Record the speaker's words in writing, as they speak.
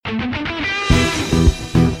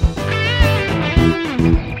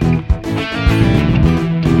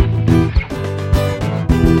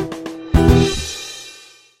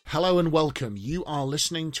Hello and welcome. You are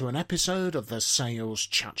listening to an episode of the Sales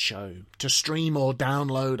Chat Show. To stream or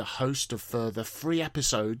download a host of further free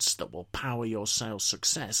episodes that will power your sales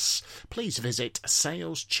success, please visit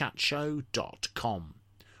saleschatshow.com.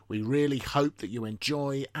 We really hope that you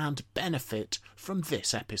enjoy and benefit from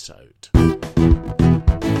this episode.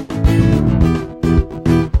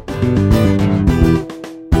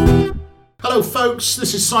 Hello folks,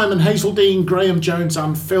 this is Simon Hazeldine, Graham Jones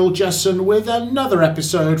and Phil Jesson with another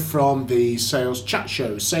episode from the Sales Chat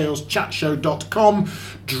Show, saleschatshow.com,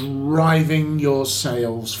 driving your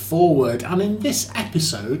sales forward. And in this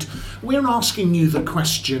episode, we're asking you the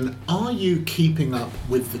question, are you keeping up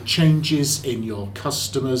with the changes in your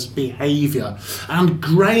customers' behaviour? And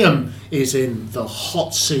Graham is in the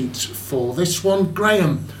hot seat for this one.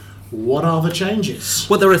 Graham, what are the changes?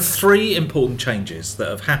 Well, there are three important changes that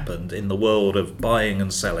have happened in the world of buying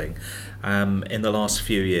and selling in the last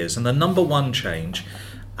few years. And the number one change,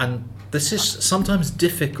 and this is sometimes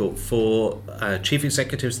difficult for chief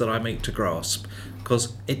executives that I meet to grasp,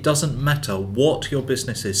 because it doesn't matter what your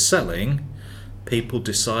business is selling, people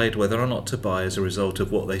decide whether or not to buy as a result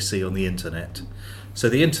of what they see on the internet. So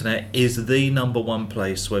the internet is the number one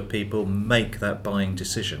place where people make that buying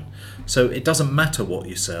decision. So it doesn't matter what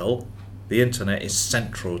you sell, the internet is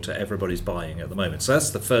central to everybody's buying at the moment. So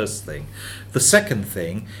that's the first thing. The second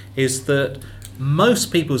thing is that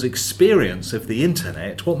most people's experience of the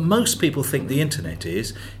internet, what most people think the internet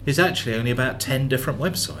is actually only about 10 different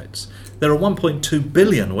websites. There are 1.2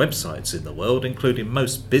 billion websites in the world, including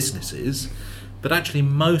most businesses. But actually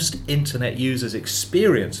most internet users'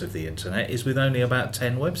 experience of the internet is with only about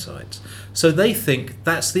 10 websites. So they think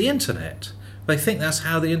that's the internet. They think that's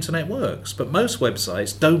how the internet works. But most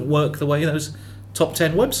websites don't work the way those top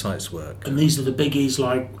 10 websites work. And these are the biggies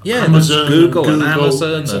like Amazon, Google and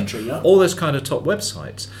Amazon etc., and all those kind of top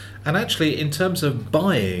websites. And actually in terms of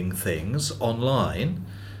buying things online,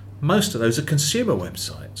 most of those are consumer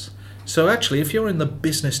websites. So actually if you're in the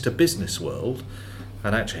business-to-business world,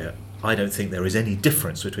 and actually I don't think there is any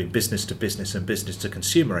difference between business to business and business to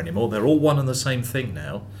consumer anymore. They're all one and the same thing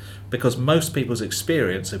now, because most people's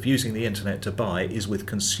experience of using the internet to buy is with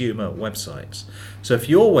consumer websites. So if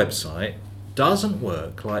your website doesn't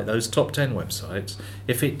work like those top 10 websites,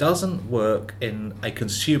 if it doesn't work in a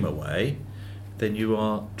consumer way, then you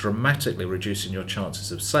are dramatically reducing your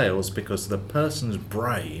chances of sales, because the person's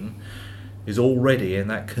brain is already in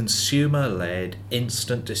that consumer-led,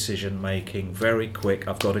 instant decision-making, very quick,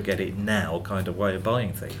 I've got to get it now kind of way of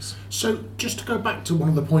buying things. So just to go back to one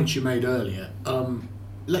of the points you made earlier,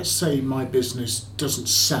 let's say my business doesn't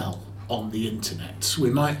sell on the internet. We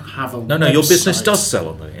might have a No, your business does sell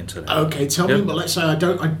on the internet. Okay, tell me, but let's say I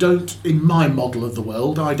don't, in my model of the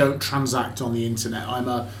world, I don't transact on the internet. I'm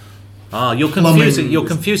a you're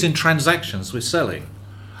confusing transactions with selling.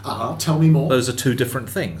 Tell me more. Those are two different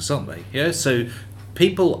things, aren't they? Yeah. So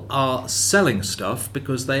people are selling stuff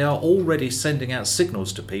because they are already sending out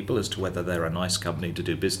signals to people as to whether they're a nice company to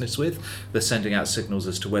do business with. They're sending out signals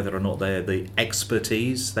as to whether or not they're the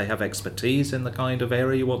expertise. They have expertise in the kind of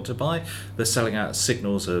area you want to buy. They're selling out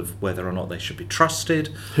signals of whether or not they should be trusted.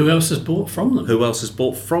 Who else has bought from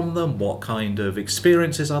them? What kind of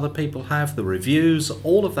experiences other people have, the reviews,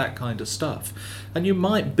 all of that kind of stuff. And you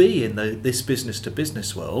might be in this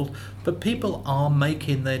business-to-business world, but people are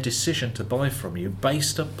making their decision to buy from you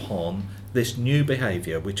based upon this new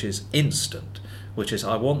behaviour, which is instant, which is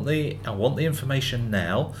I want the information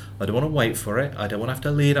now. I don't want to wait for it. I don't want to have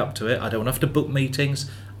to lead up to it. I don't want to have to book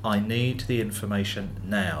meetings. I need the information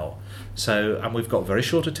now. So, and we've got very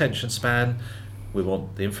short attention span. We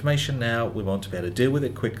want the information now, we want to be able to deal with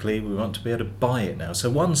it quickly, we want to be able to buy it now. So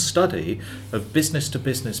one study of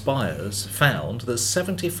business-to-business buyers found that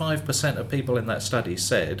 75% of people in that study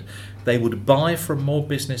said they would buy from more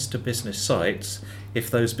business-to-business sites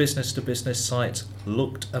if those business-to-business sites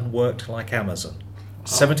looked and worked like Amazon.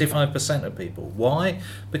 75% of people. Why?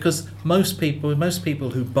 Because most people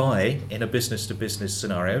who buy in a business-to-business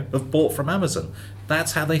scenario have bought from Amazon.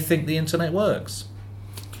 That's how they think the internet works.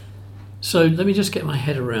 So let me just get my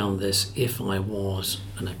head around this. If I was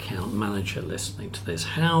an account manager listening to this,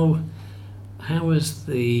 how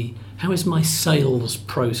is my sales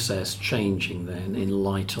process changing then in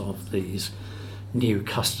light of these new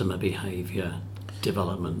customer behaviour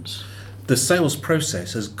developments? The sales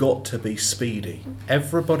process has got to be speedy.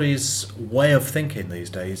 Everybody's way of thinking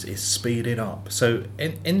these days is speeded up. So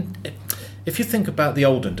if you think about the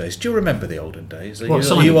olden days, do you remember the olden days?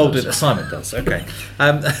 Simon does, okay.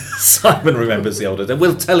 Simon remembers the olden days.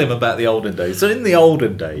 We'll tell him about the olden days. So in the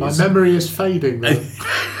olden days... My memory is fading, though.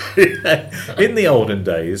 In the olden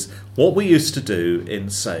days, what we used to do in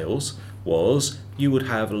sales was you would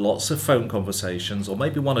have lots of phone conversations, or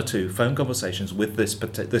maybe one or two phone conversations with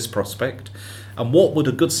this prospect. And what would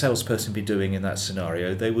a good salesperson be doing in that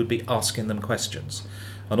scenario? They would be asking them questions.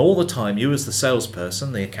 And all the time, you as the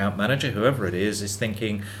salesperson, the account manager, whoever it is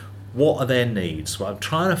thinking, what are their needs? Well, I'm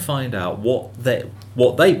trying to find out what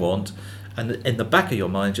they want. And in the back of your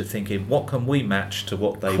mind, you're thinking, what can we match to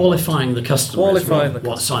what they Qualifying want? The customer. Qualifying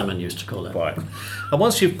what Simon used to call it. Right. And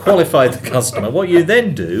once you've qualified the customer, what you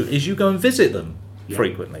then do is you go and visit them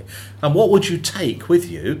frequently. And what would you take with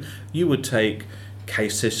you? You would take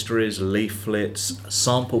case histories, leaflets,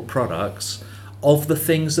 sample products of the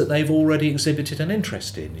things that they've already exhibited an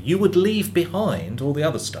interest in. You would leave behind all the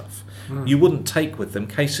other stuff. You wouldn't take with them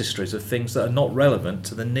case histories of things that are not relevant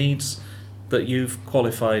to the needs that you've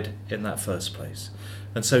qualified in that first place.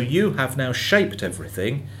 And so you have now shaped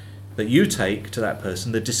everything that you take to that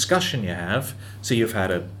person, the discussion you have. So you've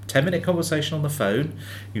had a 10-minute conversation on the phone,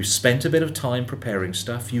 you spent a bit of time preparing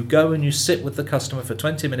stuff, you go and you sit with the customer for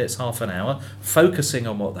 20 minutes, half an hour, focusing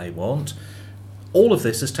on what they want. All of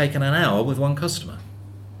this has taken an hour with one customer.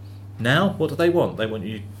 Now, what do they want? They want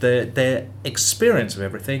you. Their experience of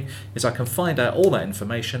everything is, I can find out all that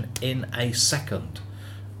information in a second,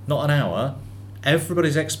 not an hour.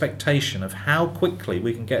 Everybody's expectation of how quickly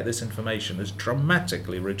we can get this information is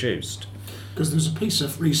dramatically reduced. Because there's a piece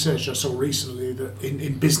of research I saw recently that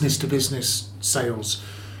in business-to-business sales,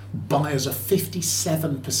 buyers are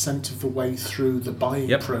 57% of the way through the buying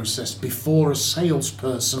process before a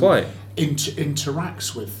salesperson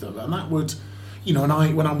interacts with them. And that would...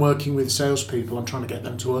 when I'm working with salespeople, I'm trying to get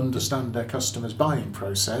them to understand their customers' buying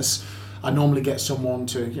process. I normally get someone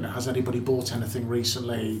to, has anybody bought anything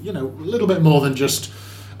recently? A little bit more than just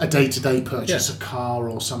a day-to-day purchase, a car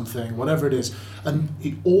or something, whatever it is. And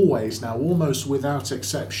it always now, almost without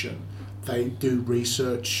exception, they do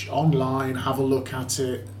research online, have a look at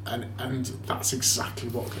it, and that's exactly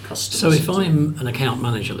what the customer. So if I'm an account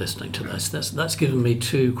manager listening to this, that's given me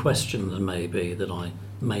two questions maybe that I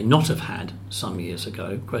may not have had some years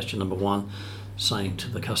ago. Question number one, saying to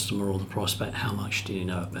the customer or the prospect, how much do you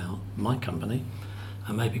know about my company?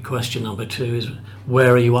 And maybe question number two is,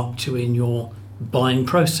 where are you up to in your buying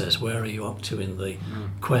process? Where are you up to in the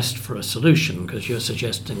quest for a solution? Because you're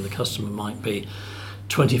suggesting the customer might be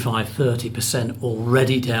 25-30%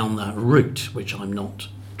 already down that route, which I'm not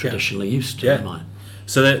traditionally used to, am I?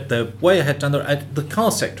 So they're way ahead down the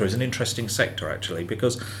car sector is an interesting sector, actually,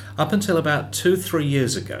 because up until about 2-3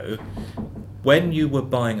 years ago, when you were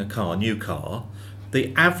buying a new car,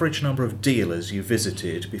 the average number of dealers you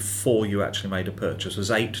visited before you actually made a purchase was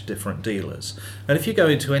 8 different dealers. And if you go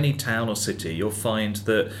into any town or city, you'll find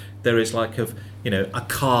that there is a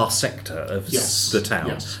car sector of the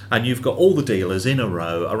town. And you've got all the dealers in a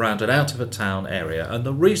row around an out-of-a-town area. And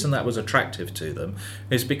the reason that was attractive to them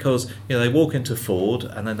is because they walk into Ford,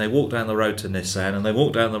 and then they walk down the road to Nissan, and they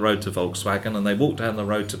walk down the road to Volkswagen, and they walk down the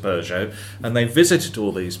road to Peugeot, and they visited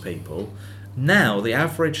all these people. Now, the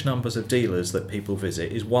average numbers of dealers that people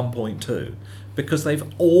visit is 1.2, because they've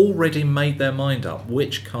already made their mind up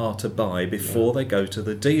which car to buy before they go to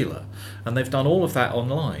the dealer. And they've done all of that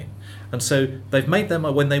online. And so they've made their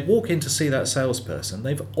mind, when they walk in to see that salesperson,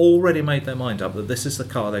 they've already made their mind up that this is the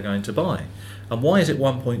car they're going to buy. And why is it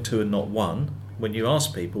 1.2 and not 1? When you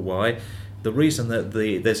ask people why, the reason that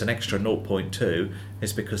there's an extra 0.2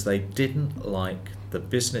 is because they didn't like the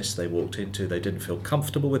business they walked into. They didn't feel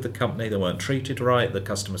comfortable with the company. They weren't treated right. The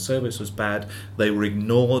customer service was bad. They were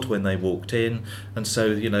ignored when they walked in. And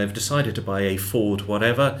so, they've decided to buy a Ford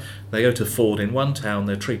whatever. They go to Ford in one town,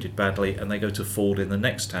 they're treated badly, and they go to Ford in the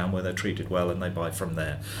next town where they're treated well, and they buy from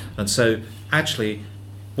there. And so, actually,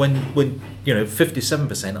 when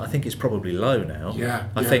 57%, I think it's probably low now.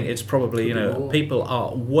 I think it's probably, people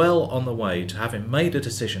are well on the way to having made a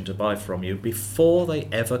decision to buy from you before they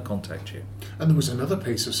ever contact you. And there was another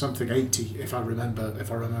piece of something,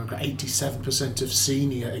 87% of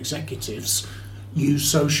senior executives use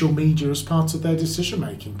social media as part of their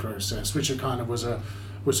decision-making process, which was an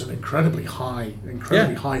incredibly high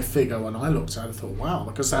figure. When I looked at it, I thought, wow,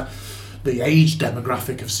 because the age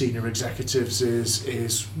demographic of senior executives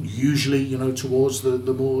is usually towards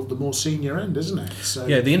the more senior end, isn't it? So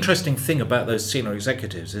the interesting thing about those senior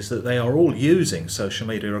executives is that they are all using social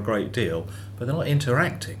media a great deal, but they're not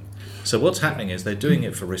interacting. So what's happening is they're doing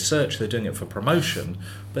it for research, they're doing it for promotion,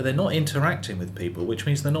 but they're not interacting with people, which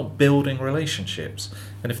means they're not building relationships.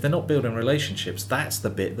 And if they're not building relationships, that's the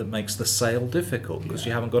bit that makes the sale difficult, because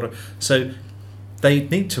you haven't got to... So they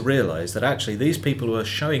need to realise that actually these people who are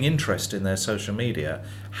showing interest in their social media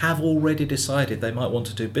have already decided they might want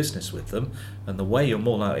to do business with them, and the way you're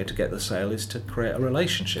more likely to get the sale is to create a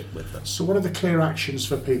relationship with them. So what are the clear actions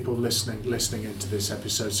for people listening into this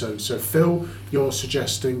episode? So Phil, you're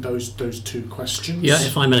suggesting those two questions? Yeah,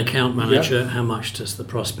 if I'm an account manager, how much does the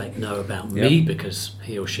prospect know about me? Because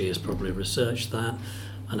he or she has probably researched that.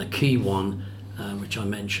 And a key one, which I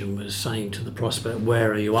mentioned, was saying to the prospect,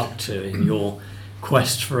 where are you up to in your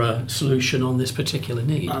quest for a solution on this particular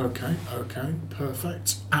need? Okay,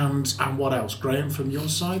 perfect. And what else, Graham, from your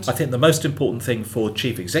side? I think the most important thing for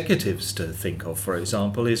chief executives to think of, for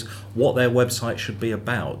example, is what their website should be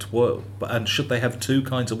about. And should they have two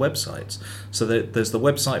kinds of websites? So there's the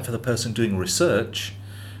website for the person doing research,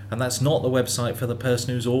 and that's not the website for the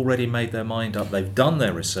person who's already made their mind up. They've done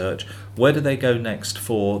their research. Where do they go next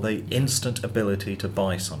for the instant ability to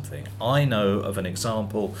buy something? I know of an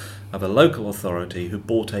example of a local authority who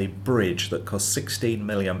bought a bridge that cost £16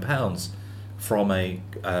 million from a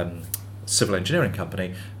civil engineering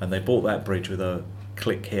company, and they bought that bridge with a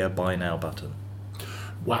click here, buy now button.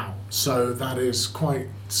 Wow. So that is quite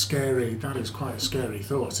scary. That is quite a scary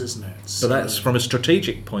thought, isn't it? So that's, from a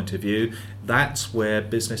strategic point of view, that's where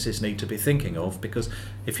businesses need to be thinking of, because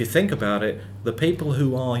if you think about it, the people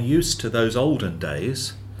who are used to those olden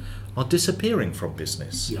days are disappearing from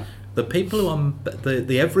business. Yeah. The people who are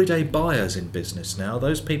the everyday buyers in business now,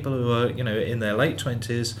 those people who are in their late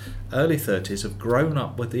 20s, early 30s, have grown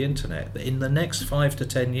up with the internet. In the next 5 to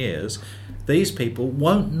 10 years, these people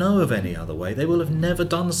won't know of any other way. They will have never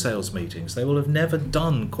done sales meetings. They will have never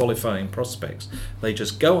done qualifying prospects. They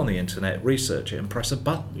just go on the internet, research it, and press a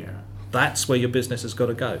button. Yeah. That's where your business has got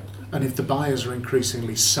to go. And if the buyers are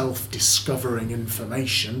increasingly self-discovering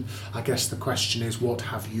information, I guess the question is, what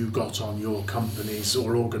have you got on your company's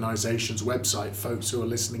or organisation's website, folks who are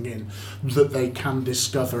listening in, that they can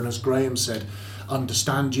discover, and as Graham said,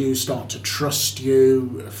 understand you, start to trust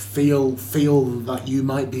you, feel that you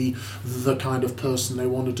might be the kind of person they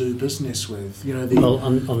want to do business with. Well,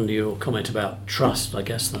 on your comment about trust, I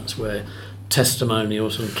guess that's where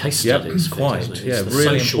testimonials and case studies fit, quite. isn't it? Yeah, it's the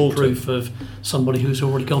really social important. proof of somebody who's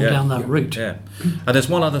already gone down that route. Yeah. And there's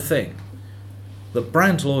one other thing. That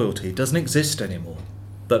brand loyalty doesn't exist anymore.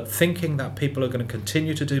 That thinking that people are going to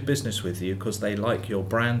continue to do business with you because they like your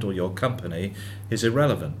brand or your company is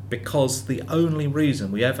irrelevant, because the only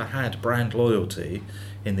reason we ever had brand loyalty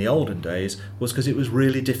in the olden days was because it was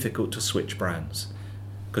really difficult to switch brands.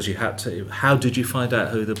 Because you had to. How did you find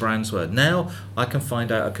out who the brands were? Now I can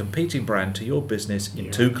find out a competing brand to your business in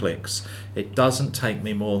 2 clicks. It doesn't take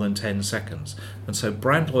me more than 10 seconds. And so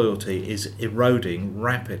brand loyalty is eroding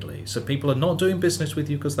rapidly. So people are not doing business with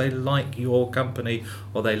you because they like your company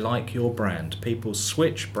or they like your brand. People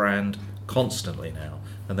switch brand constantly now,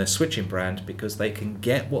 and they're switching brand because they can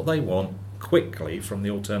get what they want quickly from the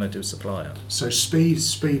alternative supplier. So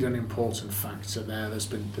speed an important factor there. There's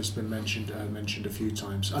been mentioned a few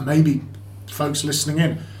times, and maybe folks listening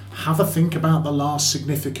in, have a think about the last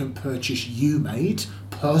significant purchase you made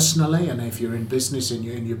personally, and if you're in business, in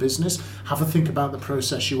your business, have a think about the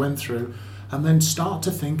process you went through, and then start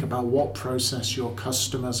to think about what process your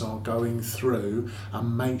customers are going through,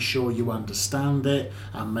 and make sure you understand it,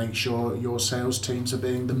 and make sure your sales teams are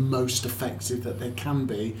being the most effective that they can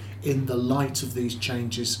be in the light of these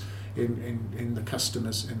changes in the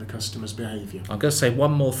customer's behaviour. I'm going to say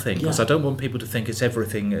one more thing, because I don't want people to think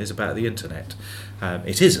everything is about the internet.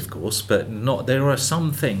 It is, of course, but not. There are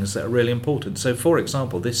some things that are really important. So, for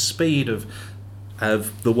example, this speed of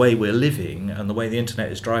the way we're living and the way the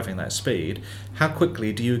internet is driving that speed, how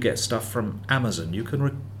quickly do you get stuff from Amazon? You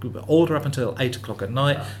can order up until 8 o'clock at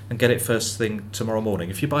night and get it first thing tomorrow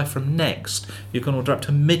morning. If you buy from Next, you can order up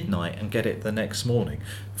to midnight and get it the next morning.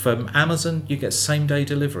 From Amazon, you get same-day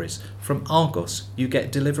deliveries. From Argos, you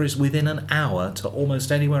get deliveries within an hour to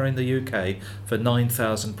almost anywhere in the UK for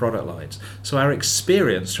 9,000 product lines. So our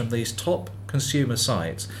experience from these top consumer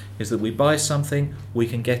sites is that we buy something, we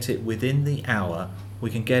can get it within the hour, we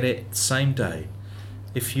can get it same day.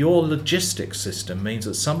 If your logistics system means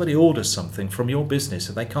that somebody orders something from your business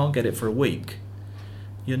and they can't get it for a week,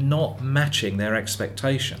 you're not matching their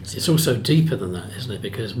expectations. It's also deeper than that, isn't it?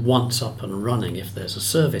 Because once up and running, if there's a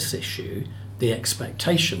service issue, the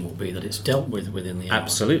expectation will be that it's dealt with within the hour.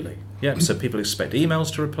 Absolutely. Yeah, so people expect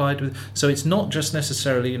emails to reply to. So it's not just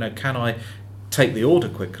necessarily, can I take the order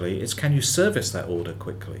quickly, it's can you service that order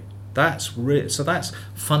quickly. So that's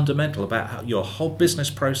fundamental about how your whole business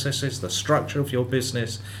processes, the structure of your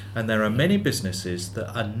business, and there are many businesses that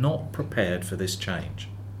are not prepared for this change.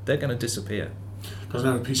 They're going to disappear. Because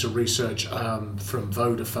I know a piece of research from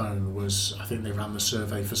Vodafone was, I think they ran the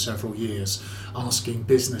survey for several years, asking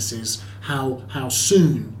businesses how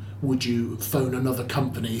soon would you phone another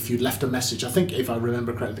company if you'd left a message. I think, if I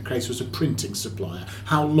remember correctly, the case was a printing supplier.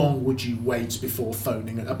 How long would you wait before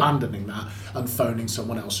abandoning that and phoning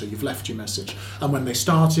someone else? So you've left your message. And when they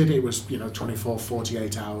started, it was 24,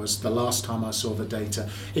 48 hours. The last time I saw the data,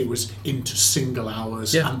 it was into single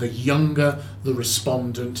hours. Yeah. And the younger the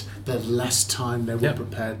respondent, the less time they were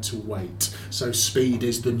prepared to wait. So speed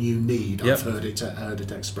is the new need. I've heard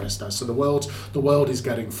it expressed as. So the world is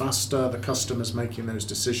getting faster. The customer's making those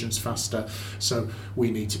decisions faster, so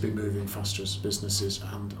we need to be moving faster as businesses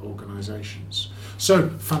and organisations. So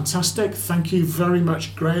fantastic, thank you very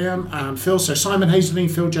much, Graham and Phil. So Simon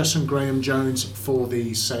Hazeldine, Phil Jesson, Graham Jones for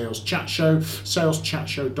the Sales Chat Show,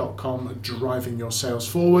 saleschatshow.com, driving your sales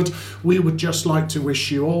forward. We would just like to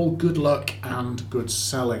wish you all good luck and good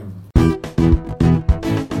selling.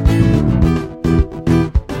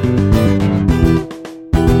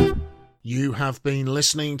 You have been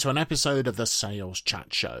listening to an episode of the Sales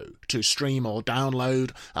Chat Show. To stream or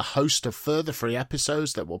download a host of further free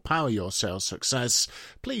episodes that will power your sales success,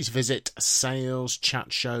 please visit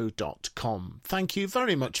saleschatshow.com. Thank you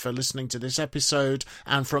very much for listening to this episode,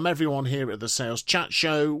 and from everyone here at the Sales Chat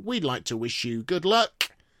Show, we'd like to wish you good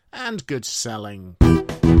luck and good selling.